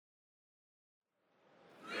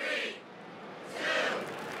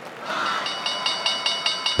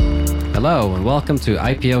Hello and welcome to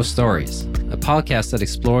IPO Stories, a podcast that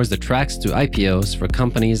explores the tracks to IPOs for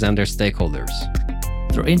companies and their stakeholders.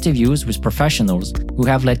 Through interviews with professionals who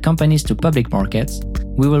have led companies to public markets,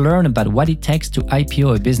 we will learn about what it takes to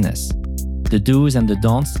IPO a business, the do's and the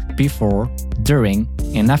don'ts before, during,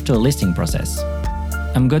 and after a listing process.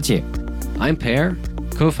 I'm Gauthier. I'm Per,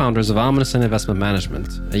 co-founders of Amundsen Investment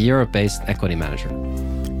Management, a Europe-based equity manager.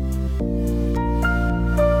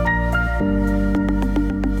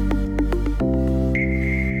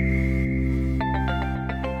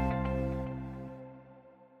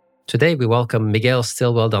 Today, we welcome Miguel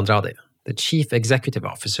Stilwell de Andrade, the Chief Executive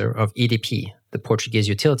Officer of EDP, the Portuguese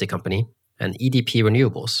utility company, and EDP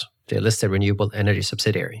Renewables, the listed renewable energy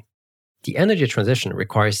subsidiary. The energy transition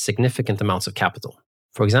requires significant amounts of capital,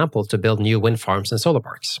 for example, to build new wind farms and solar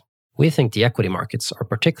parks. We think the equity markets are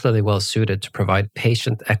particularly well suited to provide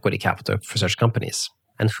patient equity capital for such companies.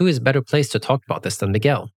 And who is better placed to talk about this than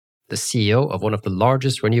Miguel, the CEO of one of the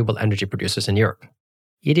largest renewable energy producers in Europe?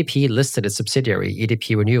 EDP listed its subsidiary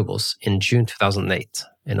EDP Renewables in June 2008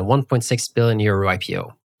 in a €1.6 billion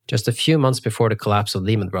IPO, just a few months before the collapse of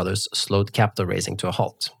Lehman Brothers slowed capital raising to a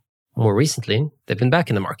halt. More recently, they've been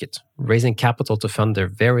back in the market, raising capital to fund their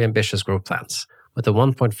very ambitious growth plans, with a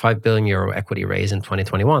 €1.5 billion equity raise in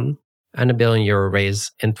 2021 and a €1 billion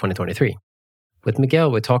raise in 2023. With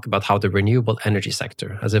Miguel, we talk about how the renewable energy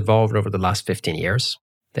sector has evolved over the last 15 years,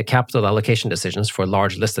 the capital allocation decisions for a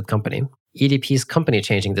large listed company, EDP's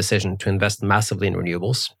company-changing decision to invest massively in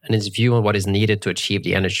renewables, and its view on what is needed to achieve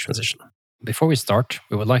the energy transition. Before we start,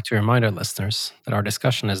 we would like to remind our listeners that our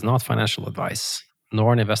discussion is not financial advice,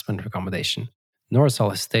 nor an investment recommendation, nor a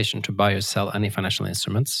solicitation to buy or sell any financial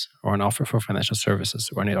instruments, or an offer for financial services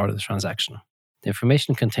or any other transaction. The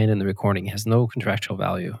information contained in the recording has no contractual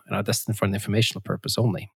value and are destined for an informational purpose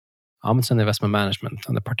only. Amundsen Investment Management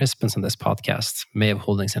and the participants in this podcast may have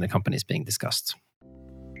holdings in the companies being discussed.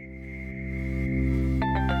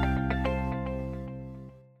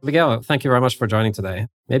 Miguel, thank you very much for joining today.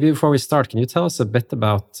 Maybe before we start, can you tell us a bit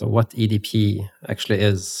about what EDP actually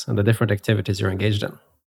is and the different activities you're engaged in?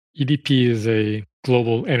 EDP is a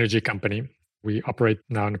global energy company. We operate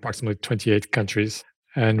now in approximately 28 countries,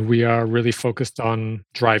 and we are really focused on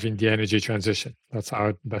driving the energy transition. That's how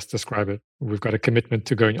I'd best describe it. We've got a commitment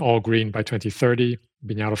to going all green by 2030,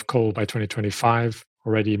 being out of coal by 2025.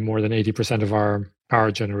 Already more than 80% of our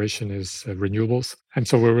power generation is renewables. And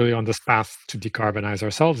so we're really on this path to decarbonize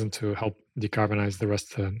ourselves and to help decarbonize the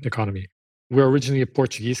rest of the economy. We're originally a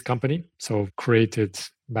Portuguese company, so created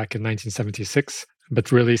back in 1976.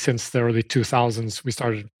 But really, since the early 2000s, we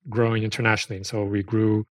started growing internationally. And so we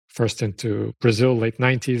grew first into Brazil, late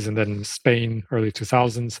 90s, and then Spain, early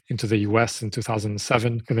 2000s, into the US in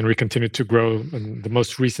 2007. And then we continued to grow. And the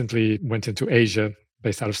most recently went into Asia,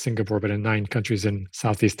 based out of Singapore, but in 9 countries in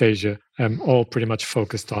Southeast Asia, all pretty much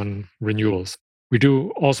focused on renewals. We do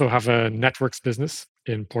also have a networks business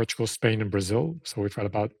in Portugal, Spain, and Brazil. So we've got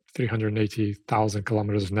about 380,000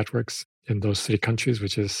 kilometers of networks in those 3 countries,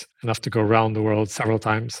 which is enough to go around the world several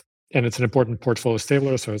times. And it's an important portfolio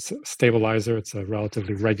stabilizer, so it's a stabilizer. It's a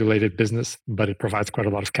relatively regulated business, but it provides quite a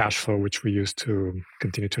lot of cash flow, which we use to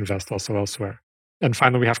continue to invest also elsewhere. And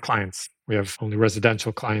finally, we have clients. We have only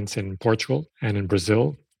residential clients in Portugal and in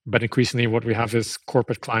Brazil. But increasingly, what we have is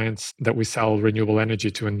corporate clients that we sell renewable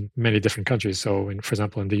energy to in many different countries. So, for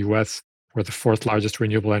example, in the US, we're the 4th largest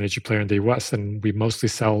renewable energy player in the US, and we mostly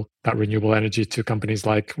sell that renewable energy to companies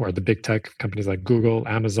like, or the big tech companies like Google,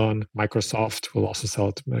 Amazon, Microsoft. We'll also sell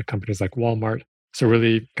it to companies like Walmart. So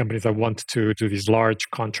really, companies that want to do these large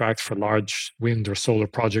contracts for large wind or solar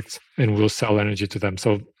projects, and we'll sell energy to them.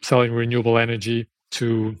 So selling renewable energy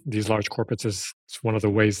to these large corporates is one of the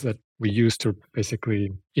ways that we use to basically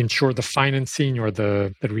ensure the financing or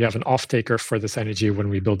that we have an off-taker for this energy when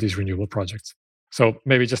we build these renewable projects. So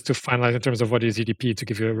maybe just to finalize in terms of what is EDP, to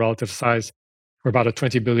give you a relative size, we're about a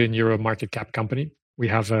 €20 billion market cap company. We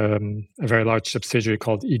have a very large subsidiary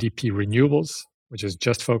called EDP Renewables, which is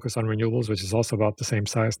just focused on renewables, which is also about the same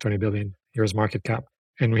size, €20 billion market cap.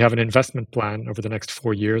 And we have an investment plan over the next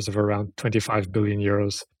 4 years of around €25 billion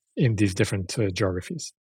in these different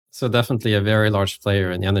geographies. So definitely a very large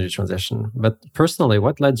player in the energy transition. But personally,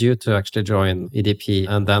 what led you to actually join EDP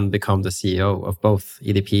and then become the CEO of both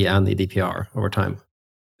EDP and EDPR over time?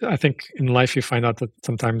 I think in life you find out that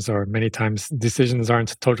sometimes or many times decisions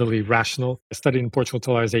aren't totally rational. I studied in Portugal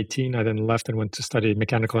until I was 18. I then left and went to study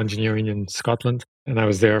mechanical engineering in Scotland. And I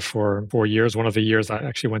was there for 4 years. One of the years I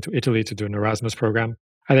actually went to Italy to do an Erasmus program.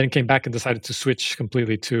 I then came back and decided to switch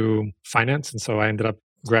completely to finance. And so I ended up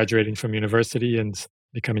graduating from university and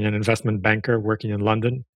becoming an investment banker working in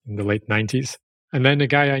London in the late 90s. And then a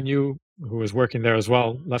guy I knew who was working there as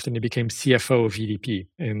well left and he became CFO of EDP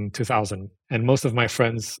in 2000. And most of my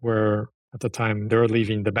friends were at the time, they were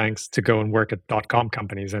leaving the banks to go and work at .com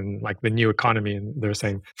companies and like the new economy. And they're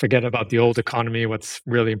saying, forget about the old economy. What's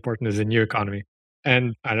really important is the new economy.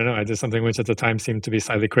 And I don't know, I did something which at the time seemed to be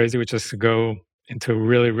slightly crazy, which is to go into a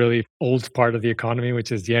really, really old part of the economy,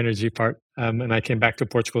 which is the energy part. And I came back to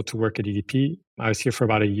Portugal to work at EDP. I was here for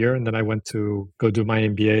about a year, and then I went to go do my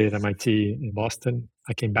MBA at MIT in Boston.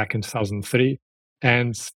 I came back in 2003.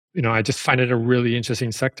 And I just find it a really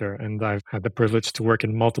interesting sector. And I've had the privilege to work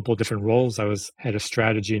in multiple different roles. I was head of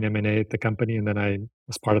strategy and M&A at the company. And then I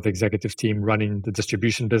was part of the executive team running the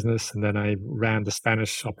distribution business. And then I ran the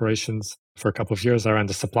Spanish operations for a couple of years. I ran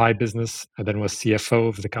the supply business. I then was CFO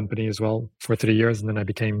of the company as well for 3 years. And then I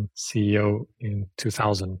became CEO in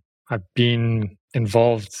 2000. I've been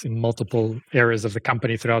involved in multiple areas of the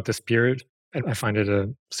company throughout this period. And I find it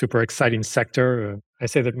a super exciting sector. I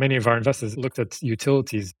say that many of our investors looked at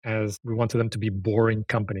utilities as we wanted them to be boring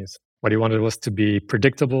companies. What he wanted was to be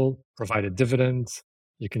predictable, provided dividends.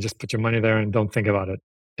 You can just put your money there and don't think about it.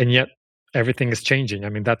 And yet everything is changing. I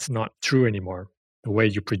mean, that's not true anymore. The way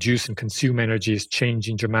you produce and consume energy is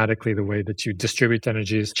changing dramatically. The way that you distribute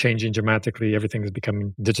energy is changing dramatically. Everything is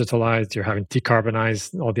becoming digitalized. You're having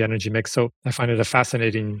decarbonized all the energy mix. So I find it a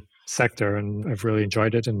fascinating sector and I've really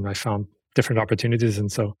enjoyed it. And I found different opportunities. And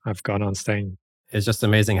so I've gone on staying. It's just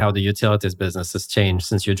amazing how the utilities business has changed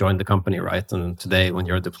since you joined the company, right? And today, when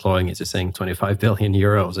you're deploying, as you're saying, 25 billion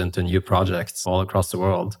euros into new projects all across the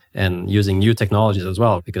world and using new technologies as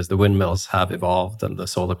well, because the windmills have evolved and the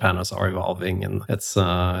solar panels are evolving. And it's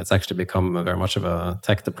actually become very much of a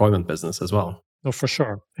tech deployment business as well. No, for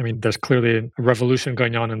sure. I mean, there's clearly a revolution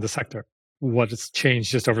going on in the sector. What has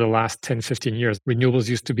changed just over the last 10, 15 years, renewables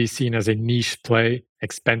used to be seen as a niche play,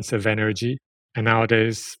 expensive energy. And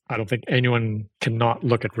nowadays, I don't think anyone cannot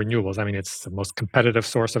look at renewables. I mean, it's the most competitive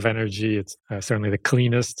source of energy. It's certainly the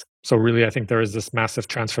cleanest. So really, I think there is this massive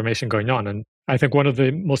transformation going on. And I think one of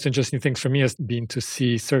the most interesting things for me has been to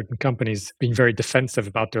see certain companies being very defensive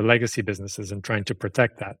about their legacy businesses and trying to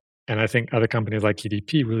protect that. And I think other companies like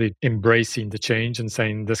EDP really embracing the change and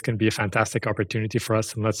saying, this can be a fantastic opportunity for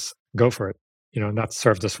us and let's go for it. And that's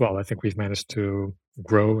served us well. I think we've managed to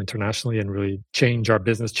grow internationally and really change our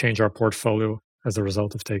business, change our portfolio as a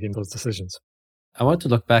result of taking those decisions. I want to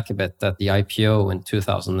look back a bit at the IPO in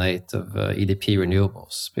 2008 of EDP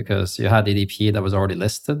Renewables, because you had EDP that was already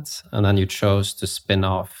listed, and then you chose to spin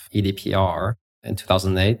off EDPR in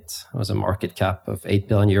 2008. It was a market cap of 8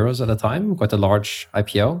 billion euros at the time, quite a large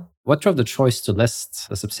IPO. What drove the choice to list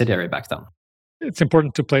the subsidiary back then? It's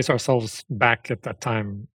important to place ourselves back at that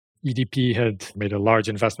time. EDP had made a large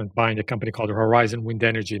investment buying a company called Horizon Wind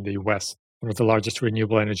Energy in the US, one of the largest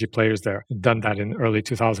renewable energy players there. Had done that in early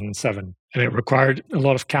 2007. And it required a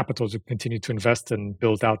lot of capital to continue to invest and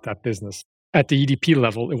build out that business. At the EDP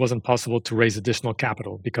level, it wasn't possible to raise additional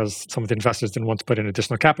capital because some of the investors didn't want to put in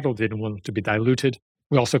additional capital. They didn't want to be diluted.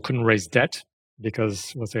 We also couldn't raise debt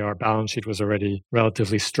because, let's say, our balance sheet was already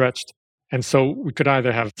relatively stretched. And so we could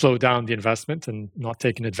either have slowed down the investment and not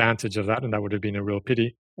taken advantage of that, and that would have been a real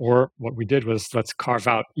pity. Or what we did was let's carve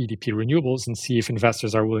out EDP Renewables and see if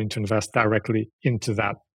investors are willing to invest directly into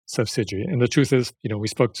that subsidiary. And the truth is, we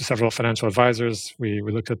spoke to several financial advisors. We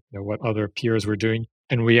looked at what other peers were doing,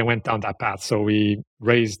 and we went down that path. So we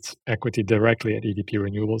raised equity directly at EDP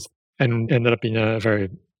Renewables and ended up being a very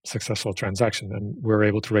successful transaction. And we were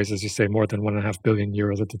able to raise, as you say, more than 1.5 billion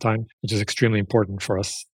euros at the time, which is extremely important for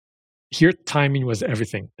us. Here, timing was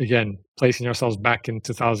everything. Again, placing ourselves back in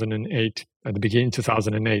 2008, at the beginning of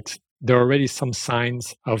 2008, there were already some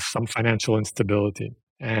signs of some financial instability.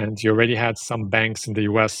 And you already had some banks in the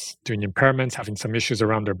US doing impairments, having some issues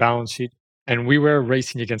around their balance sheet. And we were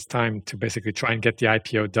racing against time to basically try and get the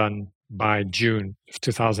IPO done by June of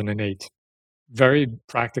 2008. Very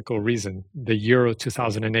practical reason. The Euro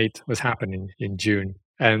 2008 was happening in June.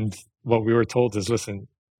 And what we were told is, listen,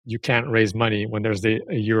 you can't raise money when there's a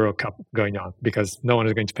Euro Cup going on because no one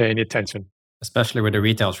is going to pay any attention. Especially with the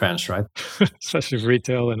retail trends, right? Especially with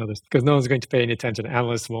retail and others, because no one's going to pay any attention.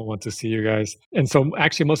 Analysts won't want to see you guys. And so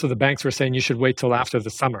actually most of the banks were saying you should wait till after the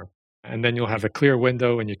summer and then you'll have a clear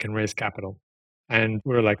window and you can raise capital. And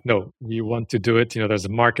we were like, no, we want to do it. There's a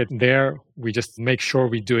market there. We just make sure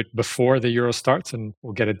we do it before the Euro starts and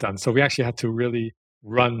we'll get it done. So we actually had to really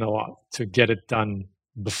run a lot to get it done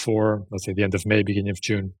before, let's say, the end of May, beginning of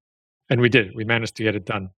June. And we did. We managed to get it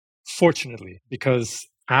done. Fortunately, because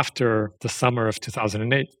after the summer of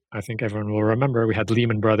 2008, I think everyone will remember, we had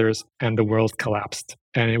Lehman Brothers and the world collapsed.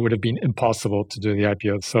 And it would have been impossible to do the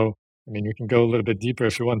IPO. So I mean, you can go a little bit deeper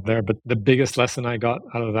if you want there, but the biggest lesson I got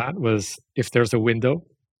out of that was if there's a window,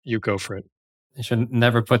 you go for it. You should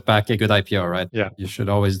never put back a good IPO, right? Yeah. You should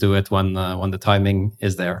always do it when the timing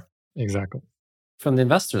is there. Exactly. From the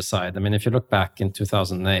investor side, I mean, if you look back in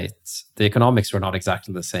 2008, the economics were not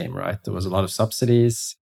exactly the same, right? There was a lot of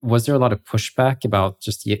subsidies. Was there a lot of pushback about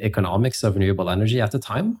just the economics of renewable energy at the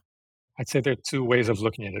time? I'd say there are two ways of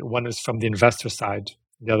looking at it. One is from the investor side,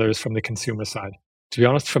 the other is from the consumer side. To be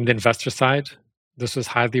honest, from the investor side, this was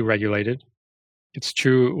highly regulated. It's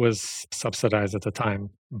true, it was subsidized at the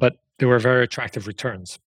time, but there were very attractive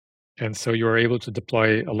returns. And so you were able to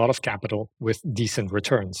deploy a lot of capital with decent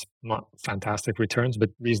returns, not fantastic returns, but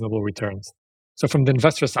reasonable returns. So from the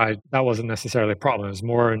investor side, that wasn't necessarily a problem. It was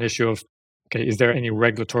more an issue of, okay, is there any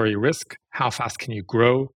regulatory risk? How fast can you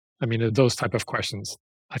grow? I mean, those type of questions.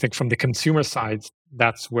 I think from the consumer side,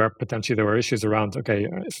 that's where potentially there were issues around, okay,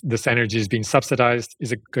 if this energy is being subsidized,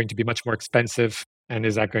 is it going to be much more expensive? And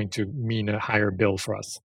is that going to mean a higher bill for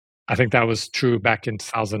us? I think that was true back in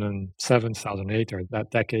 2007, 2008, or that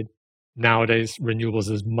decade. Nowadays, renewables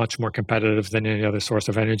is much more competitive than any other source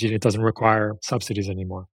of energy, and it doesn't require subsidies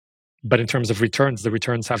anymore. But in terms of returns, the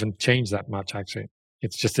returns haven't changed that much, actually.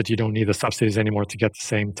 It's just that you don't need the subsidies anymore to get the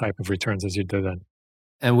same type of returns as you did then.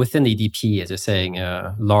 And within EDP, as you're saying,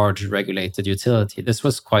 a large regulated utility, this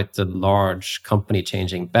was quite a large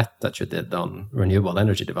company-changing bet that you did on renewable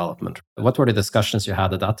energy development. What were the discussions you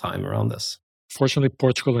had at that time around this? Fortunately,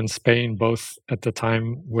 Portugal and Spain both at the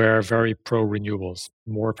time were very pro-renewables,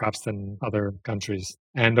 more perhaps than other countries.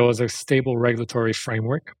 And there was a stable regulatory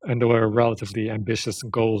framework, and there were relatively ambitious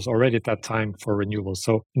goals already at that time for renewables.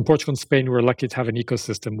 So in Portugal and Spain, we were lucky to have an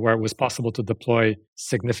ecosystem where it was possible to deploy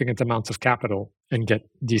significant amounts of capital and get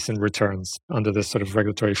decent returns under this sort of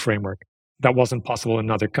regulatory framework. That wasn't possible in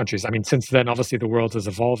other countries. I mean, since then, obviously, the world has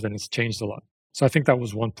evolved and it's changed a lot. So I think that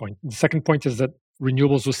was one point. The second point is that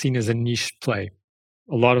renewables was seen as a niche play.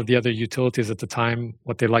 A lot of the other utilities at the time,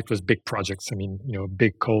 what they liked was big projects. I mean, a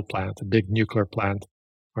big coal plant, a big nuclear plant,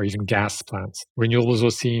 or even gas plants. Renewables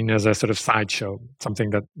was seen as a sort of sideshow,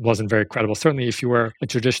 something that wasn't very credible. Certainly, if you were a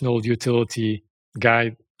traditional utility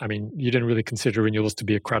guy, I mean, you didn't really consider renewables to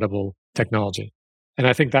be a credible technology. And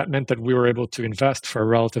I think that meant that we were able to invest for a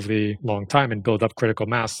relatively long time and build up critical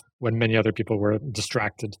mass when many other people were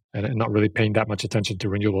distracted and not really paying that much attention to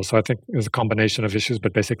renewables. So I think it was a combination of issues,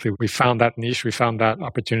 but basically we found that niche, we found that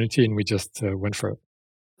opportunity, and we just went for it.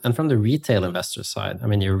 And from the retail investor side, I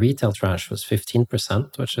mean, your retail tranche was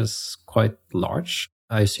 15%, which is quite large.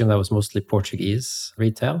 I assume that was mostly Portuguese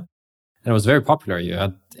retail. And it was very popular. You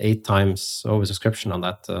had 8 times oversubscription on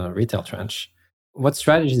that retail tranche. What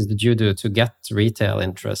strategies did you do to get retail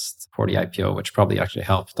interest for the IPO, which probably actually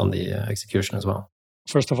helped on the execution as well?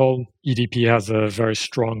 First of all, EDP has a very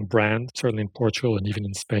strong brand, certainly in Portugal and even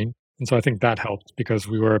in Spain. And so I think that helped because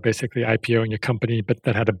we were basically IPOing a company, but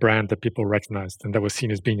that had a brand that people recognized and that was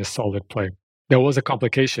seen as being a solid play. There was a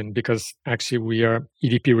complication because actually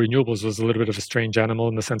EDP Renewables was a little bit of a strange animal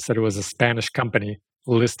in the sense that it was a Spanish company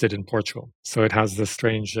listed in Portugal. So it has this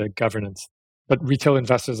strange governance. But retail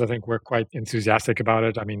investors, I think, were quite enthusiastic about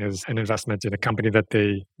it. I mean, it was an investment in a company that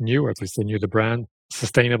they knew, or at least they knew the brand,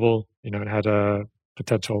 sustainable, it had a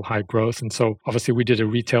potential high growth. And so obviously we did a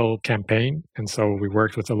retail campaign. And so we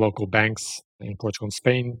worked with the local banks in Portugal and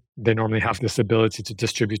Spain. They normally have this ability to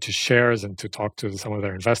distribute to shares and to talk to some of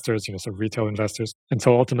their investors, so retail investors. And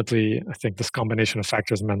so ultimately, I think this combination of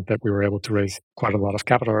factors meant that we were able to raise quite a lot of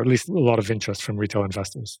capital, or at least a lot of interest from retail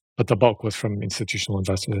investors. But the bulk was from institutional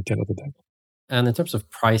investors at the end of the day. And in terms of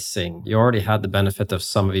pricing, you already had the benefit of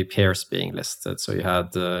some of your peers being listed. So you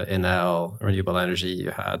had Enel, Renewable Energy,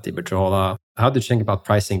 you had Iberdrola. How did you think about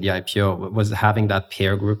pricing the IPO? Was having that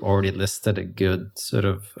peer group already listed a good sort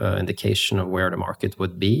of indication of where the market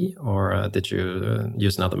would be? Or did you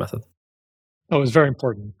use another method? Oh, it was very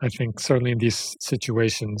important. I think certainly in these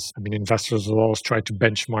situations, I mean, investors will always try to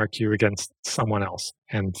benchmark you against someone else.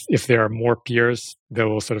 And if there are more peers, they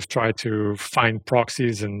will sort of try to find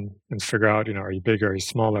proxies and figure out, are you bigger, are you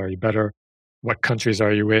smaller, are you better? What countries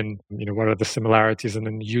are you in? What are the similarities? And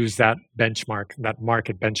then use that benchmark, that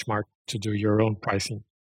market benchmark to do your own pricing.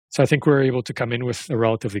 So I think we were able to come in with a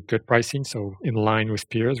relatively good pricing. So in line with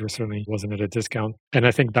peers, we certainly wasn't at a discount. And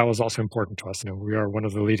I think that was also important to us. We are one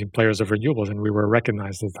of the leading players of renewables and we were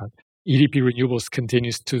recognized as that. EDP Renewables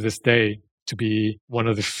continues to this day to be one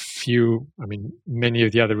of the few, many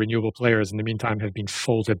of the other renewable players in the meantime have been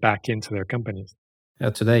folded back into their companies. Yeah,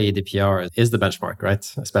 today, EDPR is the benchmark, right?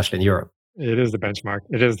 Especially in Europe. It is the benchmark.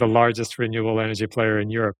 It is the largest renewable energy player in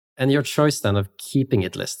Europe. And your choice then of keeping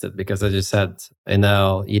it listed, because as you said,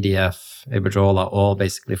 Enel, EDF, Iberdrola all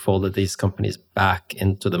basically folded these companies back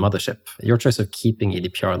into the mothership. Your choice of keeping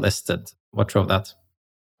EDPR listed, what drove that?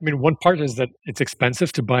 I mean, one part is that it's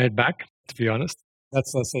expensive to buy it back, to be honest.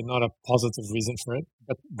 That's, let's say, not a positive reason for it.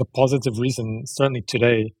 But the positive reason, certainly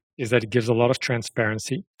today, is that it gives a lot of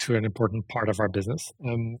transparency to an important part of our business.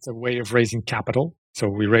 It's a way of raising capital. So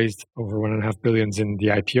we raised over 1.5 billion in the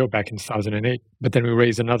IPO back in 2008, but then we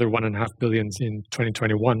raised another 1.5 billion in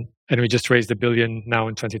 2021, and we just raised 1 billion now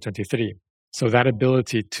in 2023. So that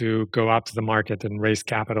ability to go out to the market and raise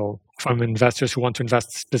capital from investors who want to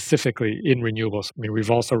invest specifically in renewables. I mean,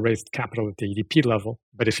 we've also raised capital at the EDP level,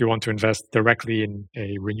 but if you want to invest directly in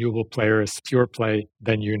a renewable player, a pure play,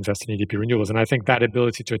 then you invest in EDP Renewables. And I think that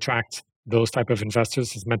ability to attract those type of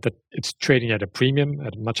investors has meant that it's trading at a premium,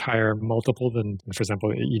 at a much higher multiple than, for example,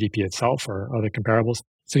 EDP itself or other comparables.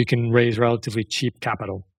 So you can raise relatively cheap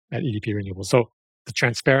capital at EDP Renewables. So the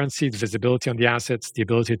transparency, the visibility on the assets, the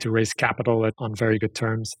ability to raise capital on very good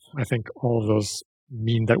terms, I think all of those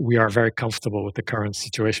mean that we are very comfortable with the current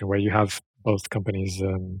situation where you have both companies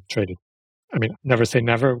traded. I mean, never say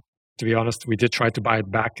never. To be honest, we did try to buy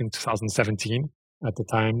it back in 2017. At the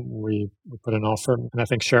time, we put an offer, and I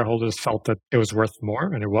think shareholders felt that it was worth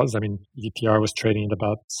more, and it was. I mean, EDPR was trading at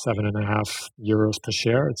about 7.5 euros per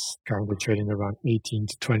share. It's currently trading around 18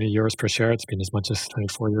 to 20 euros per share. It's been as much as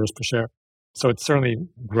 24 euros per share. So it's certainly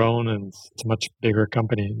grown, and it's a much bigger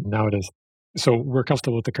company nowadays. So we're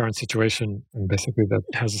comfortable with the current situation, and basically that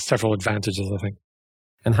has several advantages, I think.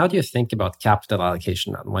 And how do you think about capital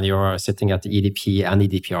allocation when you're sitting at the EDP and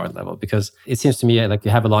EDPR level? Because it seems to me like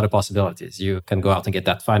you have a lot of possibilities. You can go out and get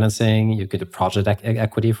debt financing. You could do project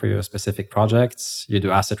equity for your specific projects. You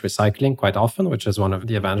do asset recycling quite often, which is one of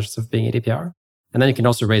the advantages of being EDPR. And then you can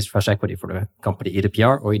also raise fresh equity for the company,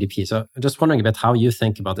 EDPR or EDP. So I'm just wondering a bit how you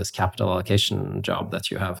think about this capital allocation job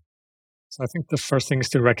that you have. So I think the first thing is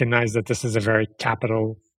to recognize that this is a very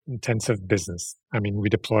capital intensive business. I mean, we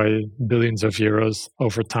deploy billions of euros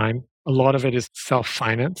over time. A lot of it is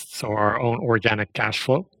self-financed, so our own organic cash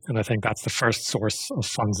flow. And I think that's the first source of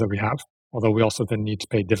funds that we have, although we also then need to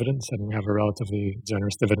pay dividends, and we have a relatively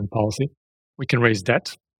generous dividend policy. We can raise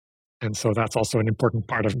debt. And so that's also an important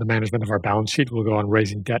part of the management of our balance sheet. We'll go on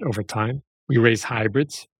raising debt over time. We raise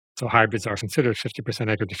hybrids. So hybrids are considered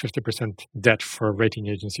 50% equity, 50% debt for rating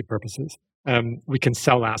agency purposes. We can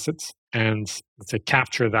sell assets and, let's say,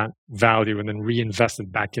 capture that value and then reinvest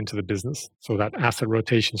it back into the business. So that asset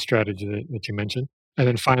rotation strategy that you mentioned. And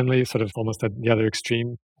then finally, sort of almost at the other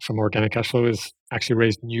extreme from organic cash flow is actually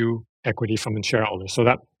raise new equity from the shareholders. So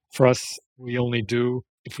that for us, we only do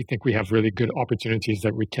if we think we have really good opportunities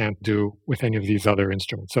that we can't do with any of these other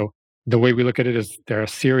instruments. So the way we look at it is there are a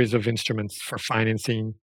series of instruments for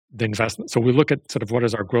financing the investment. So we look at sort of what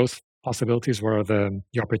is our growth possibilities, what are the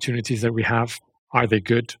opportunities that we have, are they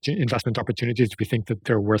good investment opportunities, do we think that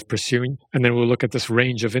they're worth pursuing? And then we'll look at this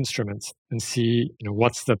range of instruments and see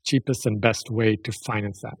what's the cheapest and best way to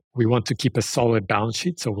finance that. We want to keep a solid balance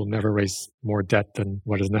sheet, so we'll never raise more debt than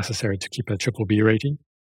what is necessary to keep a BBB rating.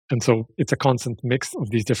 And so it's a constant mix of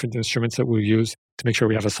these different instruments that we'll use to make sure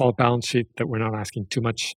we have a solid balance sheet, that we're not asking too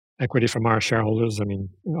much equity from our shareholders. I mean,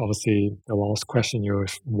 obviously, they'll always question you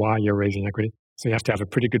why you're raising equity. So you have to have a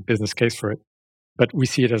pretty good business case for it. But we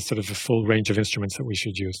see it as sort of a full range of instruments that we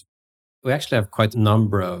should use. We actually have quite a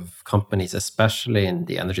number of companies, especially in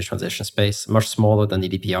the energy transition space, much smaller than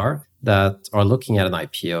EDPR, that are looking at an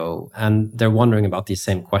IPO and they're wondering about these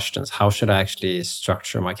same questions. How should I actually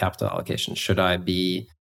structure my capital allocation? Should I be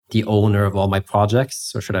the owner of all my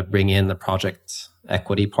projects, or should I bring in a project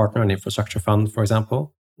equity partner, an infrastructure fund, for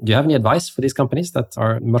example? Do you have any advice for these companies that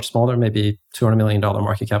are much smaller, maybe $200 million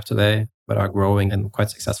market cap today, but are growing in quite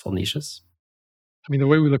successful niches? I mean, the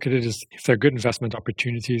way we look at it is if they're good investment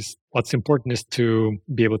opportunities, what's important is to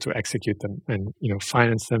be able to execute them and,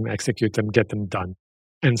 finance them, execute them, get them done.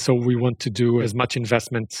 And so we want to do as much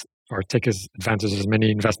investment or take advantage of as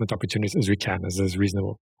many investment opportunities as we can, as is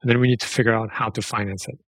reasonable. And then we need to figure out how to finance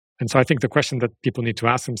it. And so I think the question that people need to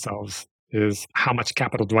ask themselves is, how much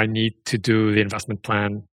capital do I need to do the investment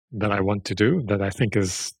plan that I want to do, that I think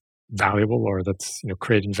is valuable or that's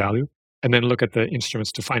creating value? And then look at the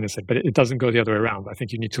instruments to finance it. But it doesn't go the other way around. I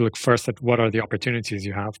think you need to look first at what are the opportunities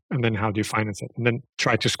you have, and then how do you finance it? And then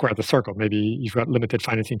try to square the circle. Maybe you've got limited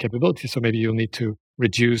financing capabilities, so maybe you'll need to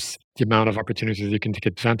reduce the amount of opportunities you can take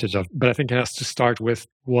advantage of. But I think it has to start with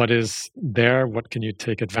what is there, what can you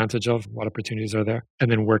take advantage of, what opportunities are there,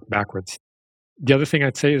 and then work backwards. The other thing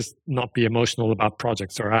I'd say is not be emotional about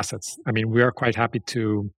projects or assets. I mean, we are quite happy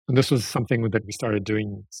to, and this was something that we started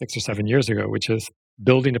doing 6 or 7 years ago, which is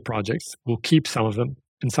building the projects. We'll keep some of them,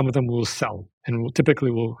 and some of them we'll sell. And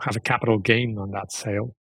typically we'll have a capital gain on that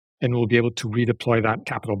sale, and we'll be able to redeploy that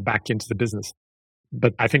capital back into the business.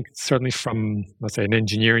 But I think certainly from, let's say, an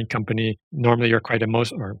engineering company, normally you're quite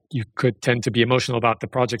emotional, or you could tend to be emotional about the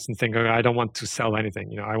projects and think, oh, I don't want to sell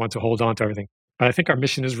anything. I want to hold on to everything. But I think our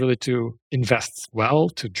mission is really to invest well,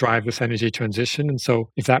 to drive this energy transition. And so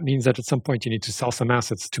if that means that at some point you need to sell some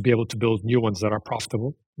assets to be able to build new ones that are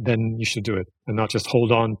profitable, then you should do it and not just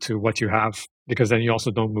hold on to what you have, because then you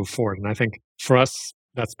also don't move forward. And I think for us,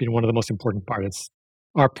 that's been one of the most important parts.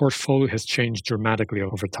 Our portfolio has changed dramatically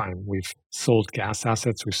over time. We've sold gas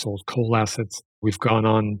assets, we've sold coal assets. We've gone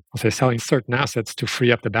on, selling certain assets to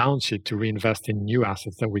free up the balance sheet to reinvest in new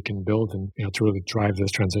assets that we can build and to really drive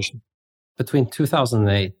this transition. Between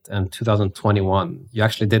 2008 and 2021, you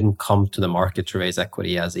actually didn't come to the market to raise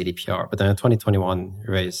equity as EDPR. But then in 2021,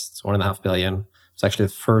 you raised $1.5 billion. It's actually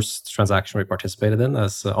the first transaction we participated in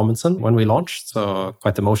as Amundsen when we launched. So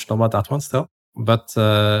quite emotional about that one still. But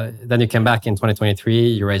then you came back in 2023,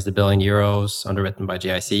 you raised €1 billion, underwritten by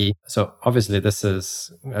GIC. So obviously this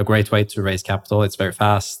is a great way to raise capital. It's very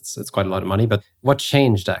fast. It's quite a lot of money. But what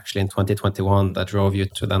changed actually in 2021 that drove you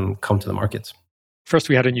to then come to the market? First,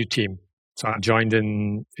 we had a new team. So I joined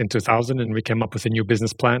in 2000 and we came up with a new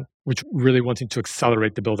business plan, which really wanted to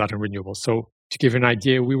accelerate the build out in renewables. So to give you an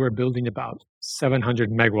idea, we were building about 700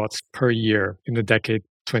 megawatts per year in the decade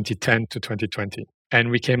 2010 to 2020. And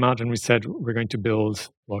we came out and we said, we're going to build,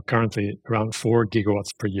 currently around 4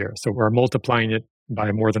 gigawatts per year. So we're multiplying it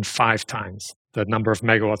by more than 5 times the number of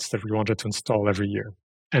megawatts that we wanted to install every year.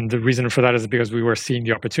 And the reason for that is because we were seeing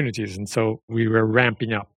the opportunities. And so we were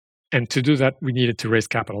ramping up. And to do that, we needed to raise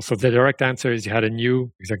capital. So the direct answer is you had a new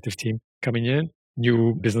executive team coming in,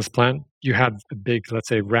 new business plan. You had a big, let's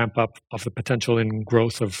say, ramp up of the potential in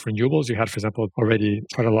growth of renewables. You had, for example, already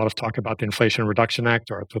quite a lot of talk about the Inflation Reduction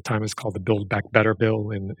Act, or at the time it's called the Build Back Better bill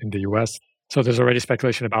in the US. So there's already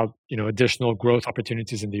speculation about, additional growth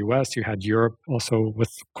opportunities in the US. You had Europe also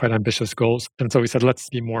with quite ambitious goals. And so we said, let's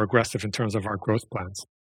be more aggressive in terms of our growth plans.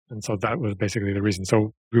 And so that was basically the reason.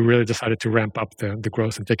 So we really decided to ramp up the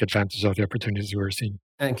growth and take advantage of the opportunities we were seeing.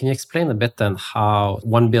 And can you explain a bit then how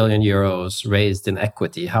 €1 billion raised in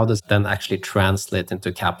equity, how does then actually translate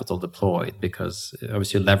into capital deployed? Because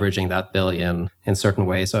obviously you're leveraging that billion in certain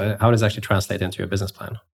ways. So how does it actually translate into your business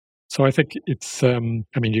plan? So I think it's, you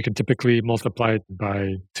can typically multiply it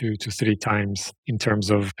by 2 to 3 times in terms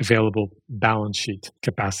of available balance sheet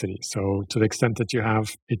capacity. So to the extent that you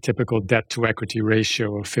have a typical debt to equity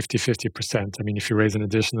ratio of 50-50%, if you raise an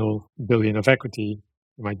additional billion of equity,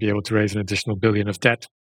 you might be able to raise an additional billion of debt.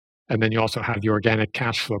 And then you also have the organic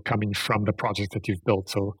cash flow coming from the project that you've built.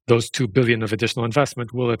 So those 2 billion of additional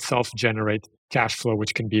investment will itself generate cash flow,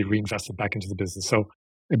 which can be reinvested back into the business. So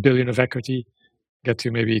 $1 billion of equity, get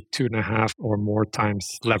to maybe 2.5 or more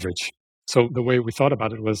times leverage. So the way we thought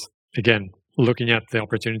about it was, again, looking at the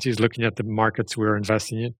opportunities, looking at the markets we were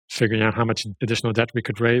investing in, figuring out how much additional debt we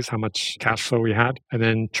could raise, how much cash flow we had, and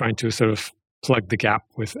then trying to sort of plug the gap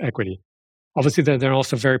with equity. Obviously, there are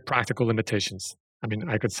also very practical limitations.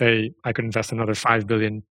 I could say I could invest another 5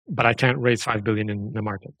 billion, but I can't raise 5 billion in the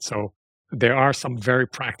market. So there are some very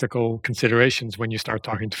practical considerations when you start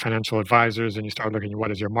talking to financial advisors and you start looking at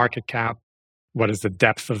what is your market cap, what is the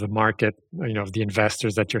depth of the market, of the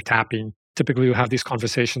investors that you're tapping. Typically, you have these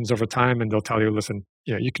conversations over time and they'll tell you, listen,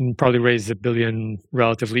 you can probably raise $1 billion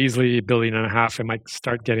relatively easily, $1.5 billion. It might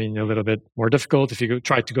start getting a little bit more difficult. If you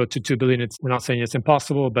try to go to 2 billion, we're not saying it's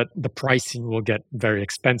impossible, but the pricing will get very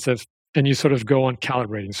expensive. And you sort of go on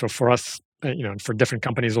calibrating. So for us, for different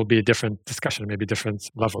companies, it'll be a different discussion, maybe different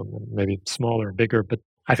level, maybe smaller, bigger. But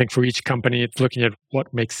I think for each company, it's looking at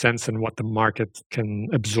what makes sense and what the market can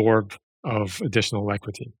absorb of additional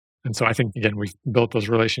equity. And so I think, again, we've built those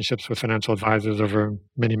relationships with financial advisors over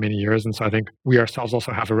many, many years. And so I think we ourselves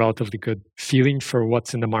also have a relatively good feeling for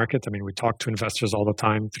what's in the market. We talk to investors all the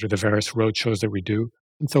time through the various roadshows that we do.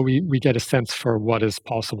 And so we get a sense for what is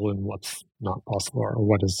possible and what's not possible, or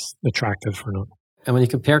what is attractive or not. And when you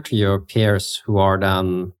compare to your peers who are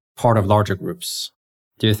then part of larger groups,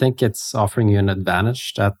 do you think it's offering you an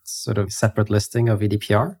advantage, that sort of separate listing of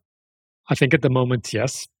EDPR? I think at the moment,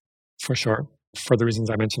 yes, for sure. For the reasons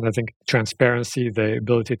I mentioned, I think transparency, the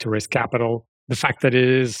ability to raise capital, the fact that it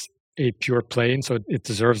is a pure play, and so it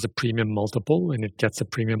deserves a premium multiple, and it gets a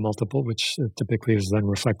premium multiple, which typically is then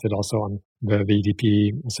reflected also on the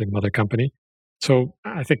EDP, say, mother company. So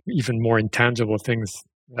I think even more intangible things,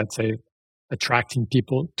 let's say, attracting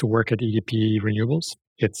people to work at EDP Renewables.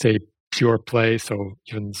 It's a pure play, so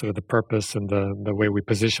even sort of the purpose and the way we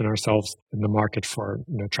position ourselves in the market for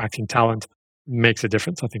attracting talent makes a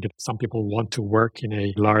difference. I think some people want to work in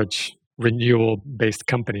a large renewable-based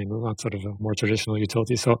company, not sort of a more traditional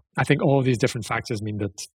utility. So I think all of these different factors mean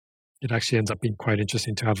that it actually ends up being quite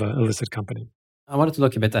interesting to have a listed company. I wanted to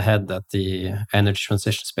look a bit ahead at the energy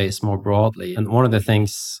transition space more broadly. And one of the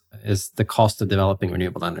things is the cost of developing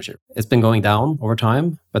renewable energy. It's been going down over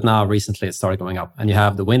time, but now recently it started going up. And you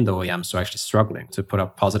have the wind OEMs who are actually struggling to put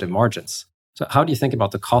up positive margins. So how do you think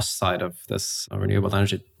about the cost side of this renewable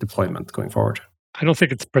energy deployment going forward? I don't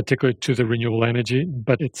think it's particular to the renewable energy,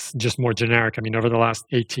 but it's just more generic. I mean, over the last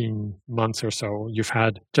 18 months or so, you've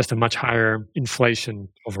had just a much higher inflation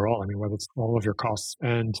overall. I mean, whether it's all of your costs.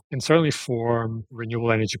 And certainly for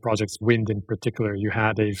renewable energy projects, wind in particular, you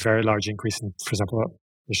had a very large increase in, for example,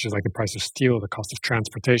 issues like the price of steel, the cost of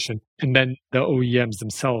transportation. And then the OEMs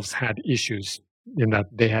themselves had issues in that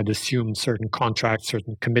they had assumed certain contracts,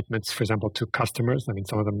 certain commitments, for example, to customers. I mean,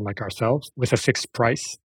 some of them like ourselves, with a fixed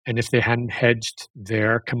price. And if they hadn't hedged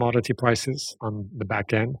their commodity prices on the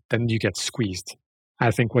back end, then you get squeezed. I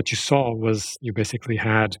think what you saw was you basically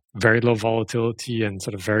had very low volatility and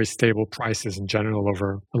sort of very stable prices in general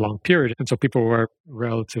over a long period. And so people were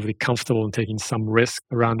relatively comfortable in taking some risk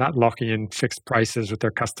around that, locking in fixed prices with their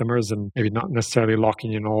customers and maybe not necessarily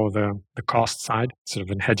locking in all the cost side, sort of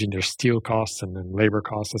in hedging their steel costs and then labor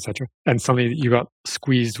costs, etc. And suddenly you got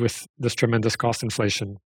squeezed with this tremendous cost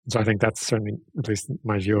inflation. So I think that's certainly, at least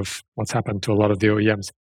my view of what's happened to a lot of the OEMs.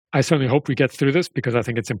 I certainly hope we get through this because I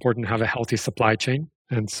think it's important to have a healthy supply chain.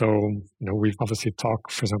 And so, we've obviously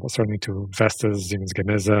talked, for example, certainly to Vestas, Siemens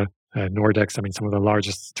Gamesa, Nordex, I mean, some of the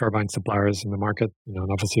largest turbine suppliers in the market.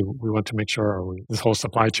 And obviously we want to make sure this whole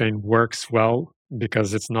supply chain works well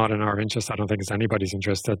because it's not in our interest. I don't think it's anybody's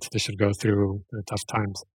interest that they should go through tough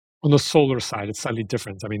times. On the solar side, it's slightly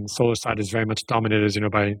different. I mean, the solar side is very much dominated, as you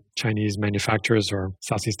know, by Chinese manufacturers or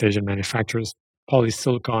Southeast Asian manufacturers.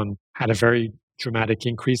 Polysilicon had a very dramatic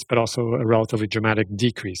increase, but also a relatively dramatic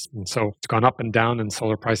decrease. And so it's gone up and down, and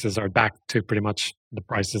solar prices are back to pretty much the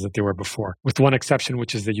prices that they were before, with one exception,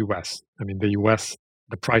 which is the US. I mean, the US,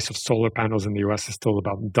 the price of solar panels in the US is still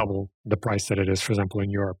about double the price that it is, for example,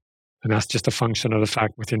 in Europe. And that's just a function of the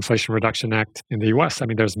fact with the Inflation Reduction Act in the US, I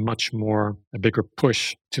mean, there's much more, a bigger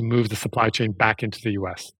push to move the supply chain back into the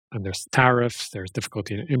US. And there's tariffs, there's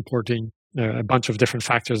difficulty in importing, a bunch of different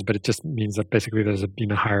factors, but it just means that basically there's been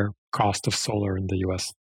a higher cost of solar in the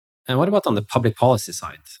US. And what about on the public policy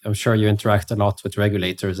side? I'm sure you interact a lot with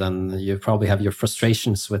regulators and you probably have your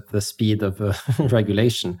frustrations with the speed of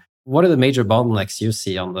regulation. What are the major bottlenecks you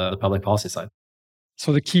see on the public policy side?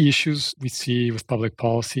 So the key issues we see with public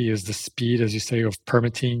policy is the speed, as you say, of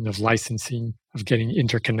permitting, of licensing, of getting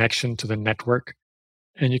interconnection to the network.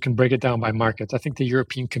 And you can break it down by markets. I think the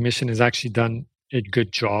European Commission has actually done a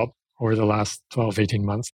good job over the last 12, 18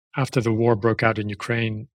 months. After the war broke out in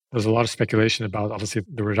Ukraine, there was a lot of speculation about obviously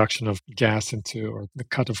the reduction of gas or the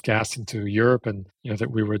cut of gas into Europe, and that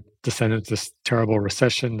we would descend into this terrible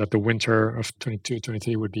recession, that the winter of 22,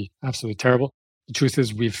 23 would be absolutely terrible. The truth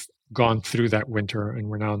is we've gone through that winter and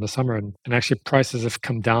we're now in the summer, and actually prices have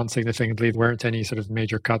come down significantly. There weren't any sort of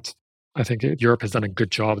major cuts. I think Europe has done a good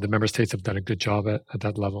job. The member states have done a good job at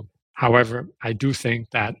that level. However, I do think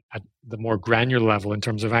that at the more granular level, in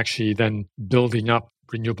terms of actually then building up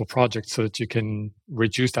renewable projects so that you can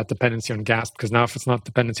reduce that dependency on gas. Because now if it's not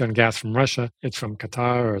dependency on gas from Russia, it's from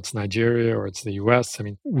Qatar or it's Nigeria or it's the US. I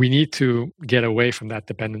mean, we need to get away from that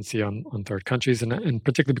dependency on third countries, and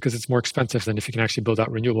particularly because it's more expensive than if you can actually build out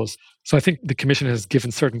renewables. So I think the Commission has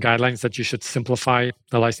given certain guidelines that you should simplify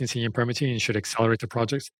the licensing and permitting and you should accelerate the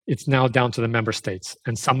projects. It's now down to the member states.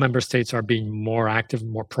 And some member states are being more active,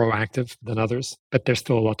 more proactive than others, but there's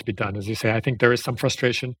still a lot to be done. As you say, I think there is some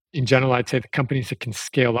frustration. In general, I'd say the companies that can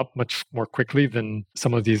scale up much more quickly than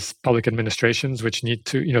some of these public administrations, which need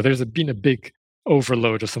to, there's been a big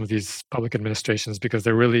overload of some of these public administrations because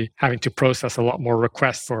they're really having to process a lot more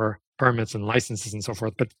requests for permits and licenses and so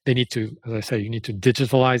forth. But they need to, as I say, you need to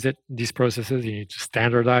digitalize these processes, you need to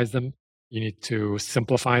standardize them, you need to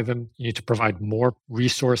simplify them, you need to provide more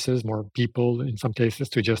resources, more people in some cases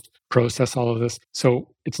to just process all of this. So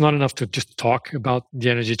it's not enough to just talk about the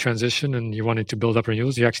energy transition and you wanted to build up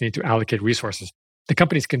renewables, you actually need to allocate resources. The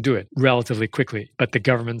companies can do it relatively quickly, but the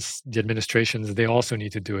governments, the administrations, they also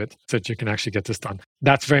need to do it so that you can actually get this done.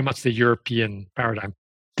 That's very much the European paradigm.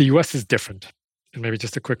 The US is different. And maybe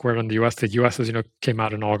just a quick word on the US. The US, as you know, came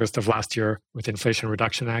out in August of last year with the Inflation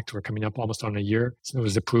Reduction Act. We're coming up almost on a year since it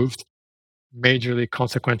was approved. Majorly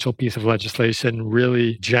consequential piece of legislation,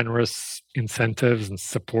 really generous incentives and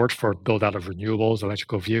support for build out of renewables,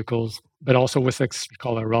 electrical vehicles, but also with we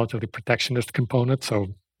call it a relatively protectionist component. So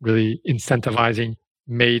really incentivizing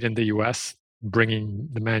made in the US. bringing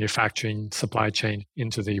the manufacturing supply chain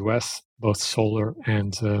into the US, both solar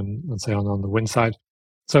and, let's say, on the wind side.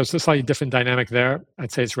 So it's a slightly different dynamic there.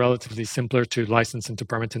 I'd say it's relatively simpler to license and to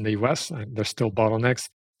permit in the US. There's still bottlenecks,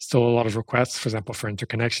 still a lot of requests, for example, for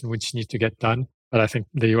interconnection, which need to get done. But I think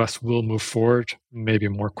the US will move forward maybe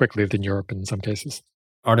more quickly than Europe in some cases.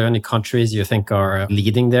 Are there any countries you think are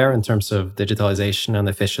leading there in terms of digitalization and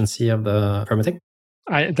efficiency of the permitting?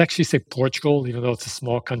 I'd actually say Portugal, even though it's a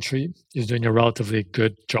small country, is doing a relatively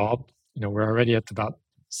good job. We're already at about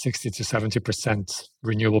 60 to 70%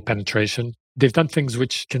 renewable penetration. They've done things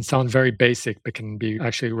which can sound very basic, but can be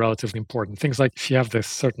actually relatively important. Things like if you have this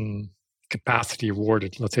certain capacity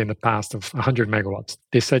awarded, let's say in the past of 100 megawatts,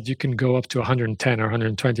 they said you can go up to 110 or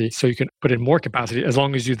 120. So you can put in more capacity as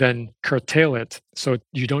long as you then curtail it so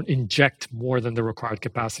you don't inject more than the required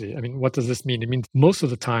capacity. I mean, what does this mean? It means most of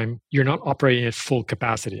the time you're not operating at full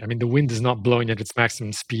capacity. I mean, the wind is not blowing at its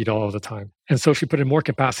maximum speed all of the time. And so if you put in more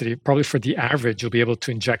capacity, probably for the average, you'll be able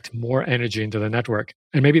to inject more energy into the network.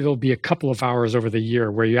 And maybe there'll be a couple of hours over the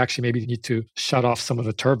year where you actually maybe need to shut off some of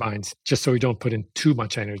the turbines just so you don't put in too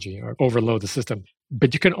much energy or overload the system.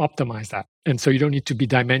 But you can optimize that. And so you don't need to be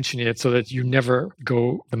dimensioning it so that you never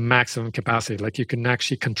go the maximum capacity. Like you can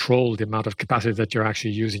actually control the amount of capacity that you're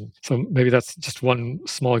actually using. So maybe that's just one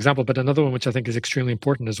small example. But another one, which I think is extremely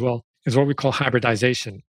important as well, is what we call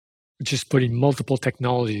hybridization, which is putting multiple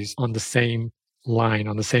technologies on the same line,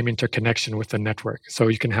 on the same interconnection with the network. So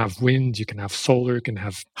you can have wind, you can have solar, you can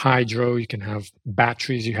have hydro, you can have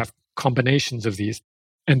batteries, you have combinations of these.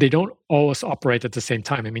 And they don't always operate at the same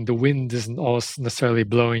time. I mean, the wind isn't always necessarily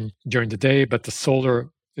blowing during the day, but the solar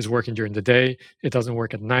is working during the day. It doesn't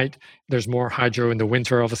work at night. There's more hydro in the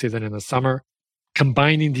winter, obviously, than in the summer.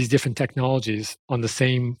 Combining these different technologies on the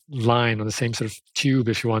same line, on the same sort of tube,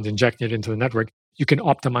 if you want, injecting it into the network, you can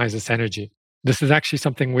optimize this energy. This is actually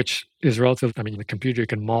something which is relative. I mean, the computer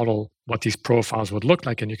can model what these profiles would look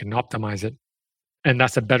like and you can optimize it. And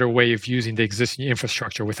that's a better way of using the existing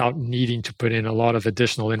infrastructure without needing to put in a lot of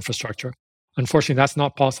additional infrastructure. Unfortunately, that's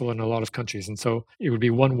not possible in a lot of countries. And so it would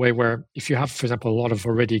be one way where if you have, for example, a lot of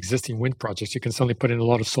already existing wind projects, you can suddenly put in a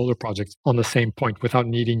lot of solar projects on the same point without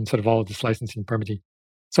needing sort of all of this licensing and permitting.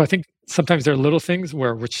 So I think sometimes there are little things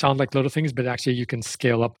which sound like little things, but actually you can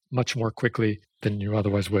scale up much more quickly than you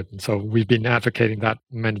otherwise would. And so we've been advocating that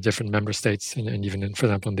in many different member states and even in, for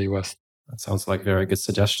example, in the US. That sounds like very good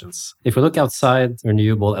suggestions. If we look outside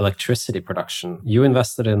renewable electricity production, you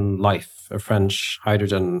invested in Life, a French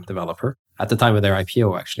hydrogen developer, at the time of their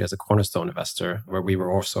IPO, actually, as a cornerstone investor, where we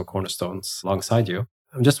were also cornerstones alongside you.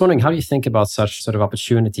 I'm just wondering, how do you think about such sort of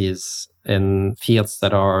opportunities in fields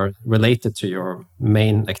that are related to your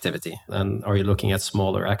main activity? And are you looking at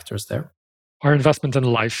smaller actors there? Our investment in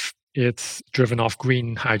Life, it's driven off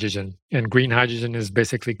green hydrogen. And green hydrogen is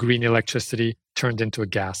basically green electricity turned into a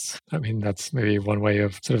gas. I mean, that's maybe one way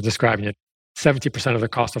of sort of describing it. 70% of the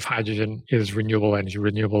cost of hydrogen is renewable energy,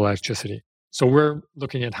 renewable electricity. So we're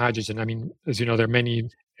looking at hydrogen. I mean, as you know, there are many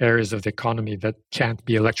areas of the economy that can't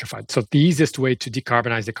be electrified. So the easiest way to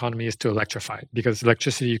decarbonize the economy is to electrify it, because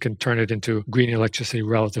electricity, you can turn it into green electricity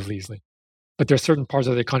relatively easily. But there are certain parts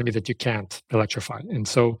of the economy that you can't electrify. And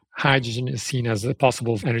so hydrogen is seen as a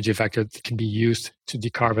possible energy vector that can be used to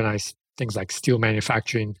decarbonize things like steel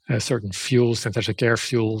manufacturing, certain fuels, synthetic air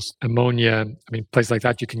fuels, ammonia. I mean, places like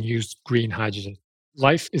that, you can use green hydrogen.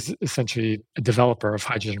 Life is essentially a developer of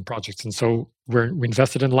hydrogen projects. And so we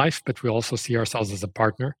invested in Life, but we also see ourselves as a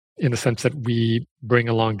partner in the sense that we bring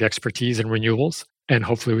along the expertise in renewables. And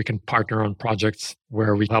hopefully we can partner on projects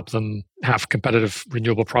where we help them have competitive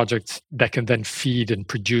renewable projects that can then feed and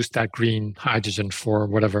produce that green hydrogen for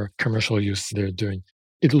whatever commercial use they're doing.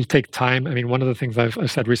 It'll take time. I mean, one of the things I've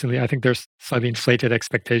said recently, I think there's slightly inflated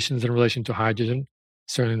expectations in relation to hydrogen,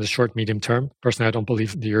 certainly in the short, medium term. Personally, I don't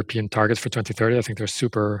believe the European targets for 2030. I think they're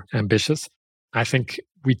super ambitious. I think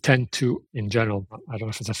we tend to, in general, I don't know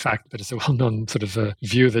if it's a fact, but it's a well-known sort of a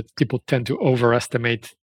view that people tend to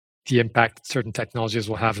overestimate the impact certain technologies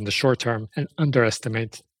will have in the short term and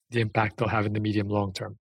underestimate the impact they'll have in the medium long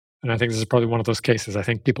term. And I think this is probably one of those cases. I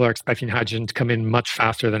think people are expecting hydrogen to come in much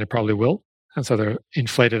faster than it probably will. And so their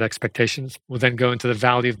inflated expectations will then go into the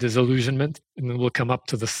valley of disillusionment, and then we'll come up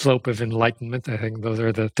to the slope of enlightenment. I think those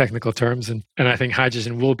are the technical terms. And I think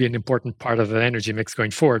hydrogen will be an important part of the energy mix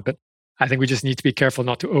going forward. But I think we just need to be careful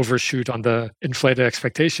not to overshoot on the inflated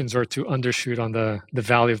expectations or to undershoot on the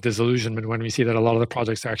value of disillusionment when we see that a lot of the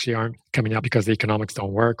projects actually aren't coming out because the economics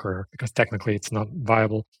don't work or because technically it's not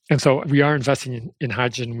viable. And so we are investing in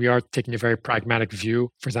hydrogen. We are taking a very pragmatic view.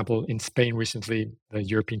 For example, in Spain recently, the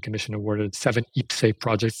European Commission awarded 7 IPCEI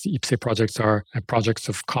projects. The IPCEI projects are projects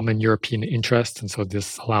of common European interest. And so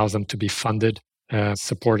this allows them to be funded,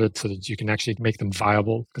 supported so that you can actually make them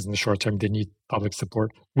viable, because in the short term, they need public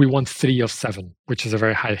support. We won 3 of 7, which is a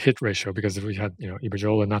very high hit ratio because if we had,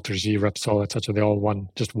 Iberdrola, Naturgy, Repsol, etc., they all won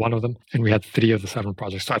just one of them. And we had 3 of the 7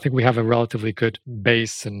 projects. So I think we have a relatively good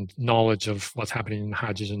base and knowledge of what's happening in the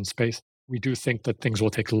hydrogen space. We do think that things will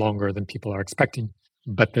take longer than people are expecting,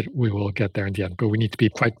 but that we will get there in the end. But we need to be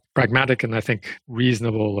quite pragmatic and I think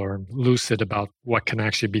reasonable or lucid about what can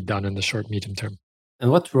actually be done in the short, medium term. And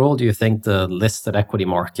what role do you think the listed equity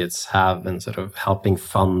markets have in sort of helping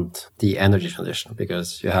fund the energy transition?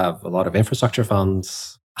 Because you have a lot of infrastructure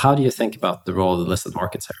funds. How do you think about the role of the listed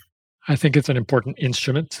markets here? I think it's an important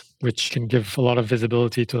instrument which can give a lot of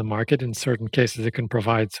visibility to the market. In certain cases, it can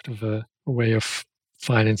provide sort of a way of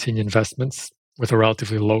financing investments with a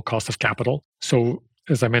relatively low cost of capital. So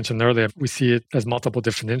as I mentioned earlier, we see it as multiple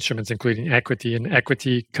different instruments, including equity. And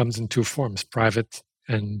equity comes in 2 forms, private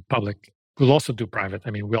and public. We'll also do private.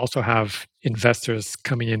 We also have investors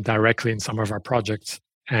coming in directly in some of our projects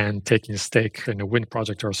and taking a stake in a wind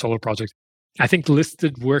project or a solar project. I think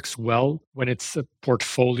listed works well when it's a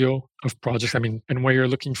portfolio of projects. And when you're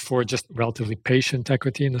looking for just relatively patient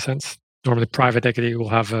equity in a sense. Normally, private equity will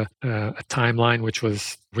have a timeline which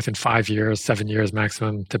was within 5 years, 7 years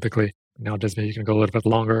maximum, typically. Nowadays, maybe you can go a little bit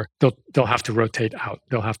longer. They'll have to rotate out.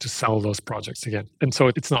 They'll have to sell those projects again. And so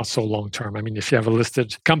it's not so long-term. If you have a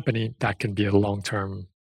listed company, that can be a long-term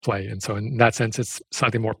play. And so in that sense, it's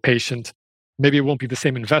slightly more patient. Maybe it won't be the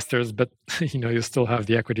same investors, but you'll still have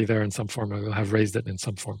the equity there in some form, or you'll have raised it in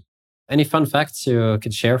some form. Any fun facts you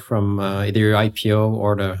could share from either your IPO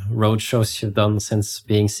or the roadshows you've done since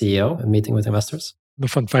being CEO and meeting with investors? The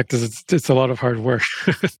fun fact is it's a lot of hard work,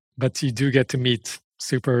 but you do get to meet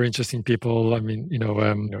super interesting people.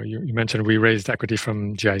 You mentioned we raised equity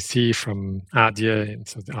from GIC, from ADIA, and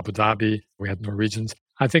so Abu Dhabi. We had Norwegians.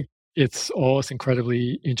 I think it's always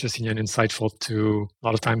incredibly interesting and insightful to a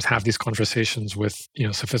lot of times have these conversations with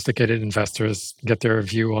sophisticated investors, get their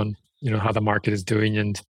view on how the market is doing.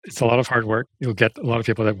 And it's a lot of hard work. You'll get a lot of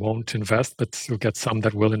people that won't invest, but you'll get some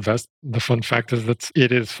that will invest. The fun fact is that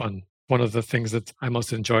it is fun. One of the things that I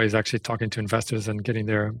most enjoy is actually talking to investors and getting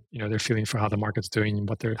their feeling for how the market's doing,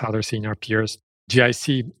 how they're seeing our peers.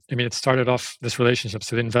 GIC, it started off this relationship.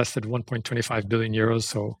 So they invested 1.25 billion euros,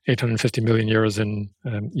 so 850 million euros in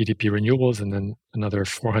EDP Renewables, and then another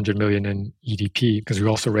 400 million in EDP, because we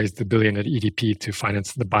also raised the billion at EDP to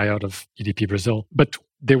finance the buyout of EDP Brazil. But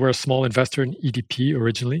they were a small investor in EDP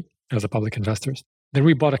originally as a public investors. Then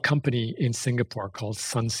we bought a company in Singapore called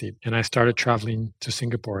Sunseap. And I started traveling to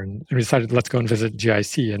Singapore and we decided, let's go and visit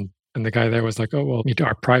GIC. And the guy there was like, oh, well, meet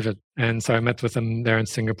our private. And so I met with them there in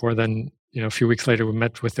Singapore. Then, a few weeks later, we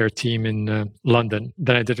met with their team in London.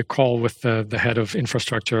 Then I did a call with the head of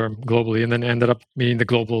infrastructure globally, and then ended up meeting the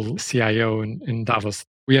global CIO in Davos.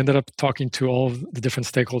 We ended up talking to all of the different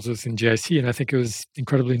stakeholders in GIC. And I think it was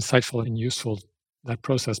incredibly insightful and useful, that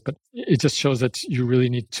process. But it just shows that you really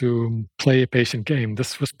need to play a patient game.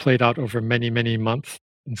 This was played out over many, many months,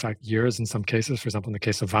 in fact, years in some cases, for example, in the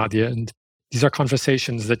case of ADIA. And these are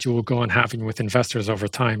conversations that you will go on having with investors over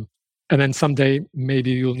time. And then someday,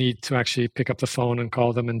 maybe you'll need to actually pick up the phone and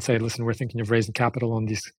call them and say, listen, we're thinking of raising capital on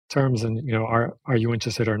these terms. And, are you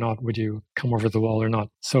interested or not? Would you come over the wall or not?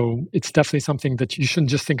 So it's definitely something that you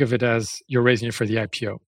shouldn't just think of it as you're raising it for the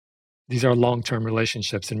IPO. These are long-term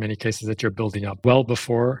relationships in many cases that you're building up well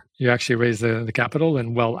before you actually raise the capital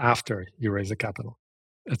and well after you raise the capital.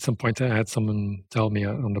 At some point, I had someone tell me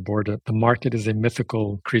on the board that the market is a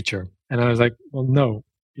mythical creature. And I was like, well, no,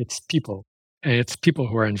 it's people. And it's people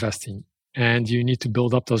who are investing. And you need to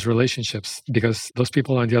build up those relationships because those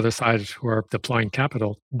people on the other side who are deploying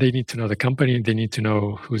capital, they need to know the company. They need to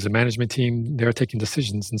know who's the management team. They're taking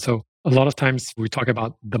decisions. And so a lot of times we talk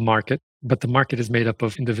about the market, but the market is made up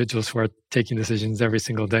of individuals who are taking decisions every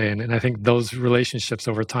single day. And I think those relationships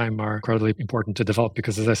over time are incredibly important to develop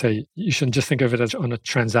because, as I say, you shouldn't just think of it as on a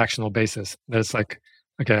transactional basis. That it's like,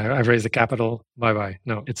 okay, I've raised the capital, bye-bye.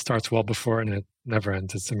 No, it starts well before and it never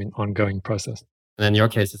ends. It's an ongoing process. And in your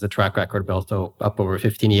case, it's a track record built up over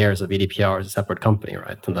 15 years of EDPR as a separate company,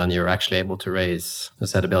 right? And then you're actually able to raise,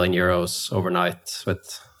 let's say, €1 billion overnight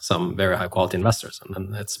with some very high quality investors. And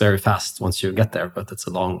then it's very fast once you get there, but it's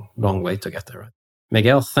a long way to get there, right?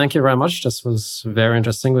 Miguel, thank you very much. This was very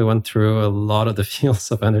interesting. We went through a lot of the fields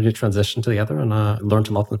of energy transition together and learned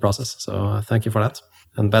a lot in the process. So thank you for that.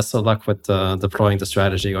 And best of luck with deploying the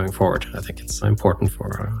strategy going forward. I think it's important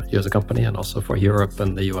for you as a company and also for Europe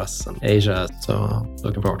and the US and Asia. So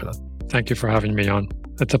looking forward to that. Thank you for having me on.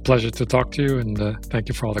 It's a pleasure to talk to you, and thank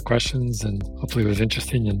you for all the questions. And hopefully it was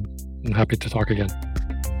interesting, and I'm happy to talk again.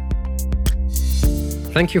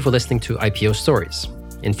 Thank you for listening to IPO Stories.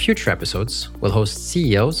 In future episodes, we'll host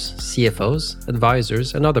CEOs, CFOs,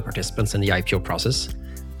 advisors, and other participants in the IPO process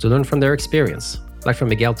to learn from their experience, like from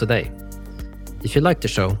Miguel today. If you like the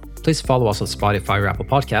show, please follow us on Spotify or Apple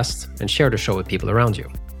Podcasts and share the show with people around you.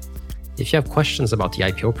 If you have questions about the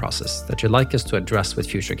IPO process that you'd like us to address with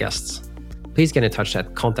future guests, please get in touch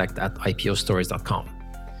at contact@ipostories.com.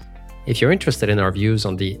 If you're interested in our views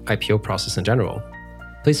on the IPO process in general,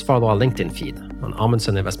 please follow our LinkedIn feed on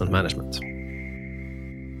Amundsen Investment Management.